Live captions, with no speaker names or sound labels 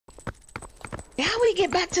How we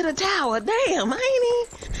get back to the tower? Damn, ain't he?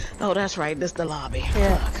 Oh, that's right. This the lobby.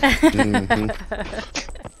 Yeah. I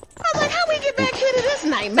was like, how we get back here to this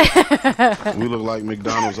nightmare? We look like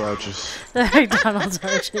McDonald's archers. The McDonald's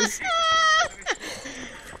arches.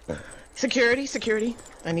 Security.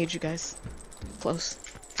 I need you guys close.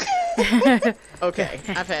 Okay,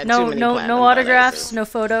 I've had No, too many no platinum autographs,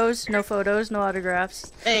 devices. no photos, no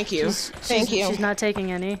autographs. Thank you. Thank you. She's not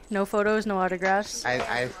taking any. No photos, no autographs.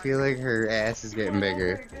 I feel like her ass is getting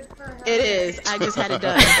bigger. It is. I just had it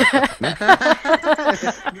done.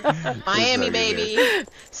 Miami, baby.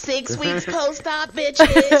 6 weeks post-op,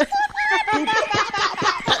 bitches.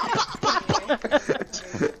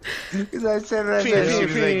 Because I said right there, she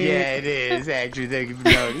was like, yeah, it is. Actually, thank you for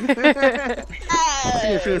noticing.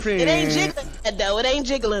 It ain't jiggling yet, though. It ain't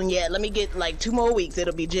jiggling yet. Let me get like 2 more weeks.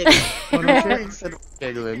 It'll be jiggling.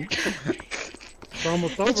 Giggling. It's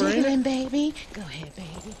almost over, ain't it? Jiggling, baby. Go ahead,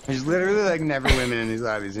 baby. There's literally like never women in these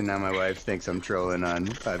lobbies, and now my wife thinks I'm trolling on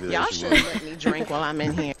population. Y'all should let me drink while I'm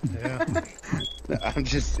in here. Yeah. I'm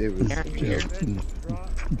just, it was a joke.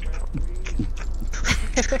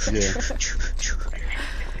 Yeah.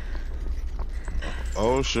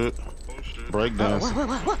 Oh shit. Breakdance.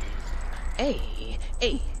 What? Hey.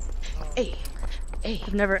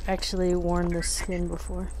 I've never actually worn this skin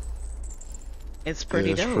before. It's pretty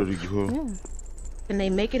Yeah, it's dope. pretty cool. Yeah. And they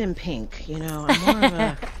make it in pink, you know. I'm more of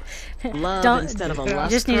a love instead of a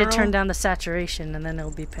lust You just need to girl. turn down the saturation and then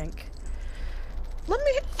it'll be pink. Let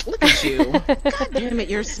me look at you. God damn it,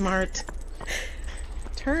 you're smart.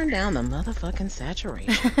 Turn down the motherfucking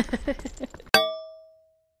saturation.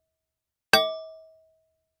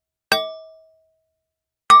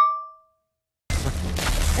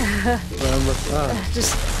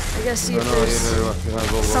 Just, I gotta see if there's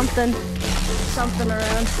something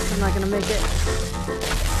around. I'm not gonna make it.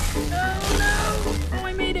 Oh no! Oh,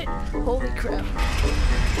 I made it! Holy crap.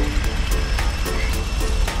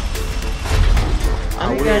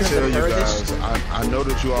 I will tell you guys, I know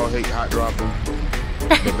that you all hate hot dropping,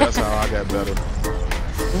 but that's how I got better.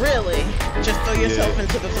 Really? Just throw yourself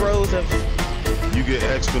into the throes of... You get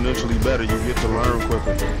exponentially better, you get to learn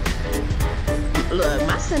quicker. Look,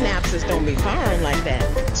 my synapses don't be firing like that.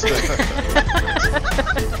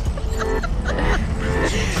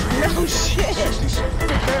 No shit.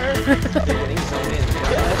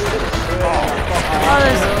 Oh,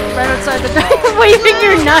 there's right outside the door. Waving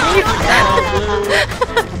your knife.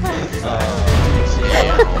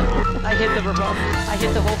 I hit the remote. I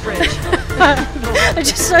hit the whole fridge. I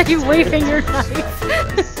just saw you waving your knife.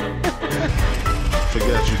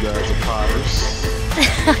 Forget you guys are potters. I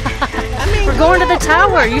mean, We're going to the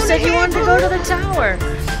tower. You said you wanted to go to the tower.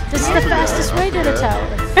 This is the fastest way to the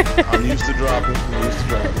tower. I'm used to dropping.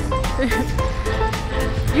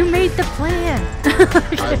 You made the plan.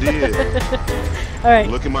 I did. All right.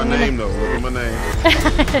 Look at my name though. Look at my name.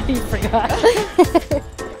 You forgot.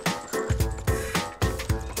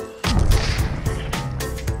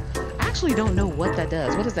 I actually don't know what that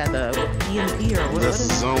does. What is that, the EMP or what? That's a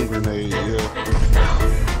What is zone grenade, yeah.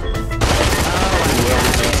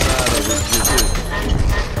 Whoever's inside of it gets hit.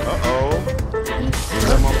 Uh-oh. Is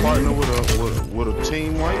that my partner with a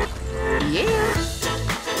team wipe? Yeah.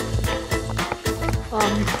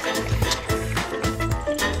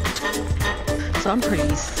 So I'm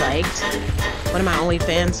pretty psyched. One of my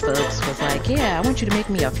OnlyFans folks was like, yeah, I want you to make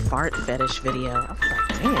me a fart fetish video. I was like,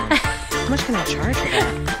 damn, how much can I charge for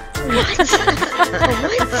that? What?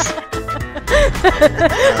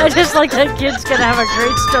 I just like that kid's gonna have a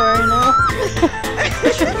great story now.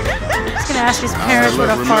 He's gonna ask his parents what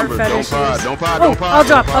a fart fetish is. Don't pie. I'll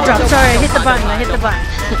drop. Sorry, I hit the button.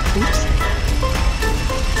 Oops.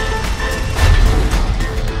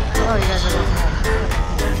 Oh, you guys are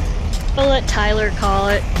I'll let Tyler call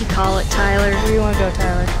it. You call it Tyler. Where do you want to go,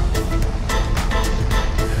 Tyler?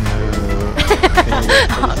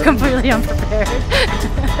 Completely unprepared.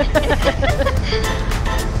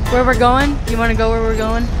 Where we're going? You want to go where we're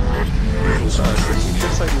going?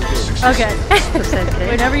 Okay.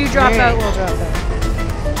 Whenever you drop out, we'll drop out.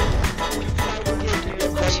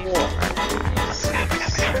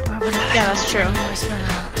 Yeah, that's true.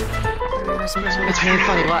 It's really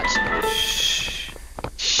funny to watch.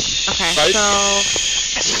 Okay, so...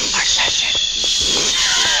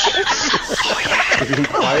 Be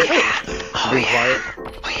quiet. Be quiet.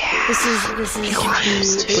 This is the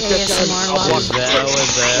ASMR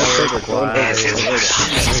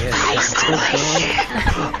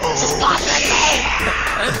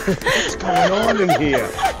What's going on in here?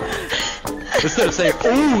 Instead of saying,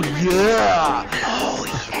 oh yeah!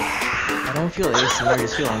 I don't feel ASMR, I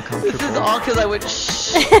just feel uncomfortable. This is all because I went shh.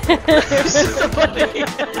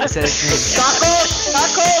 I said it.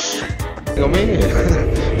 Taco! Go me.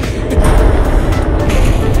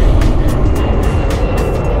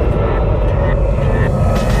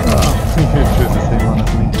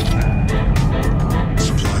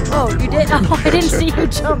 Oh, you did? Oh, I didn't see you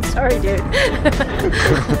jump. Sorry, dude.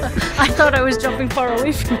 I thought I was jumping far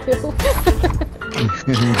away from you.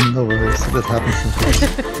 No worries, that happens sometimes.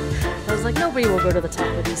 I was like, nobody will go to the top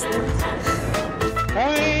of these things.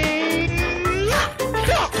 Hey,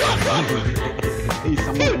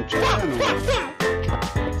 someone in chat.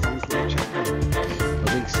 I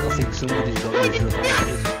think somebody's got you.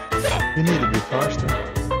 You need to be faster.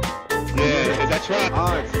 Yeah, that's right.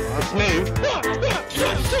 Oh, it's me.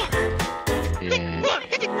 Yeah.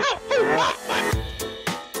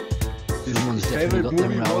 Someone's definitely favorite got them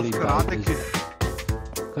movie was rowdy Karate barbers. Kid.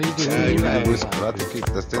 Kann ich Ja, dir ich die weiß, Karate Kid,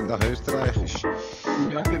 das klingt nach Österreichisch.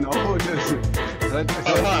 Ja, genau.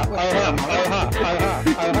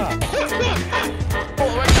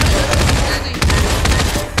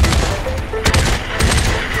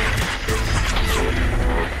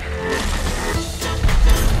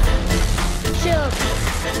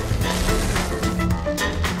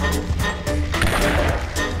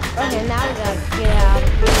 Okay, now we gotta get out.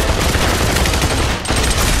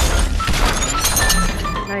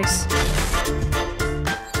 Nice.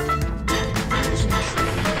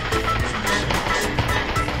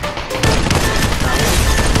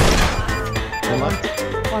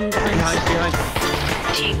 One behind.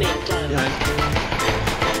 Teammate down. Behind.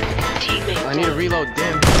 Teammate I need to down. reload.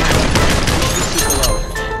 Damn. He's super low.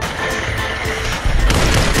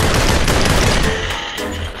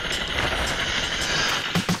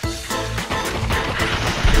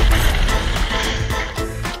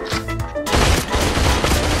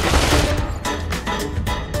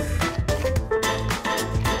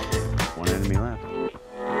 One enemy left.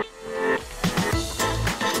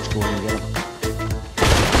 Let's go and get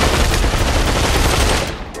him.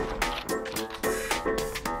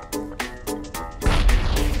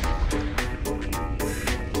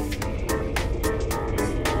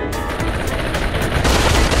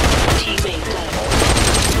 Teammate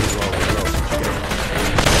down.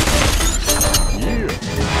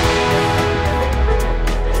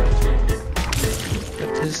 The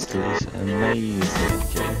pistol is amazing.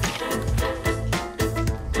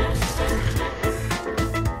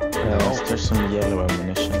 There's some yellow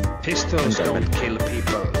ammunition. Pistols don't kill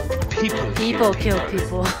people. People kill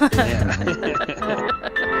people.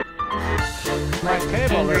 My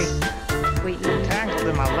cable Angry. is Wait, you tangled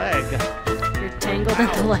in my leg. you're tangled in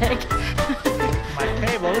the leg. My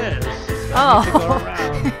cable is. So Oh. I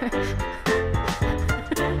need to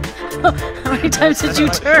go around. How many times did you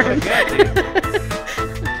turn? I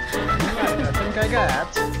think I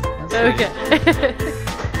got. Okay.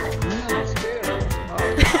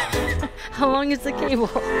 How long is the cable?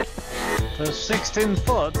 The 16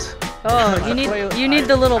 foot. Oh, you need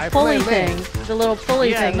the little I pulley play thing. Link. The little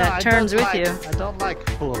pulley thing no, that I turns don't with like- you. I don't like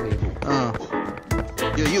pulley.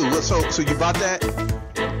 Yeah, you. So you bought that?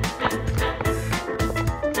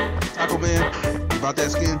 Taco Man, you bought that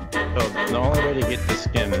skin? So the only way to get the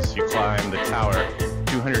skin is you climb the tower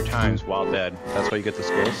 200 times while dead. That's why you get the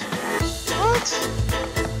skulls.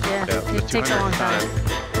 Yeah, Yeah, the it takes a 200th long time.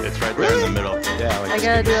 It's right there in the middle. Yeah, like I just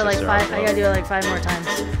gotta give do it like sister five. our I gotta do it like 5 more times.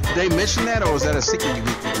 They mentioned that, or was that a secret you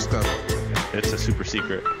leaked stuff? It's a super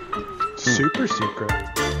secret. Super secret.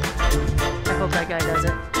 I hope that guy does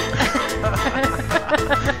it.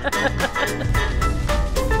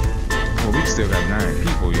 Well, we still got 9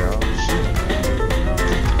 people, y'all. Shit.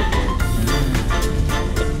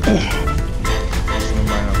 Nobody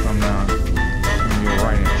gonna come down on your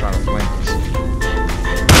right and try to flank us.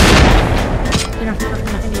 You know,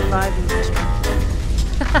 95 in this one.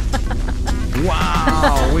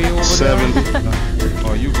 Wow, we over 70. there.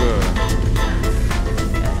 Oh, you good?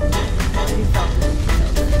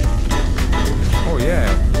 Oh yeah,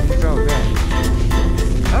 you felt that.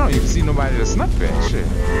 I don't even see nobody to snuff that shit.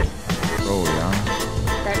 Oh yeah.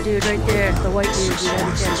 That dude right there, the white dude, you gotta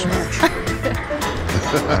be careful of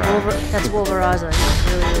him. That's Wolveraza.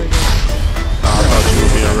 He's really, really good. I thought you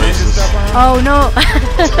were being racist. Oh no!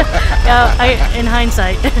 Yeah, in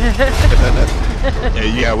hindsight. Hey,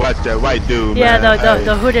 you gotta watch that white dude, Yeah, man.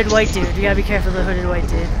 the hooded white dude. You gotta be careful of the hooded white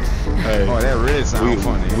dude. Hey, Oh, that really sounds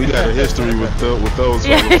funny. we got a history with those.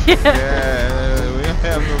 Yeah, fellas. yeah. Yeah, we don't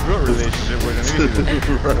have no good relationship with them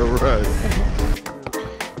either. Right.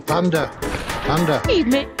 Panda. Hey,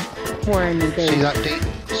 morning, baby.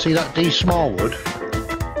 See that D Smallwood?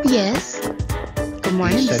 Yes. Good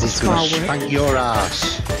morning, He said Mrs. he's gonna Smallwood. spank your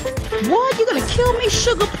ass. What? You gonna kill me,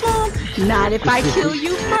 Sugar Plum? Not if I kill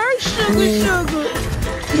you first, Sugar.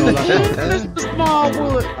 Mr.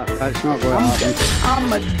 Smallwood. That's not what happened.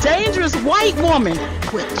 I'm a dangerous white woman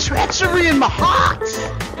with treachery in my heart.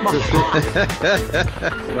 My heart.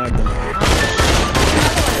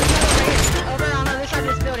 Over on the other side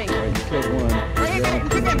of this building. Killed one. Right here,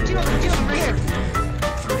 two of them, right here.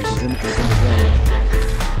 He's in the zone.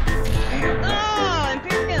 Oh,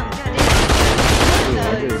 Imperium, goddamn.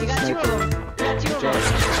 You got two of them.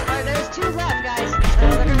 Alright, there's two left, guys.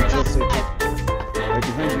 They're gonna top 5. Right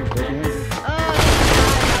behind you,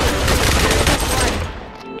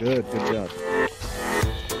 Good job.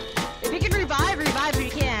 If you can revive if you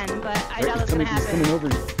can, but I doubt that's gonna happen. He's coming over.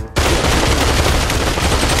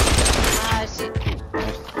 Shit.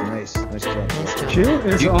 Nice job. Kill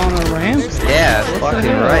is on a ramp. Yeah, fucking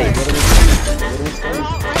right. Turn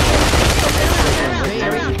around.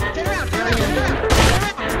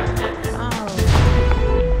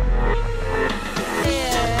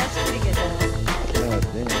 Yeah, that's pretty good though.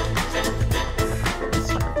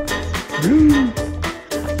 Blue.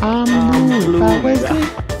 I'm blue. If I was green,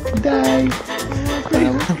 die. If I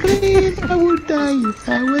was green, I would die. If I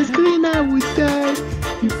was green, I would die.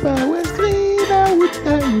 If I was green, I would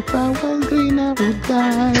die. If I was green, I would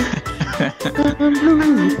die. I'm blue.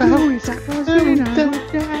 If I was green, I would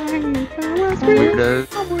die. If I was green,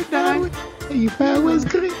 I would die. If I was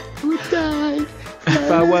green, I would die.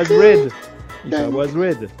 If I was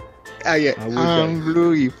red. Yeah. I'm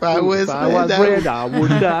blue. If I was red, I would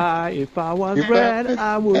die. If I was red,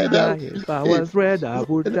 I would die. If I was red, I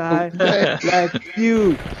would die. Like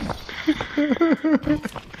you.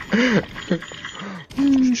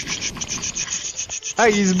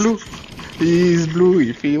 He's blue. He's blue.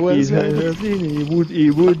 If he was red, he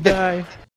would die.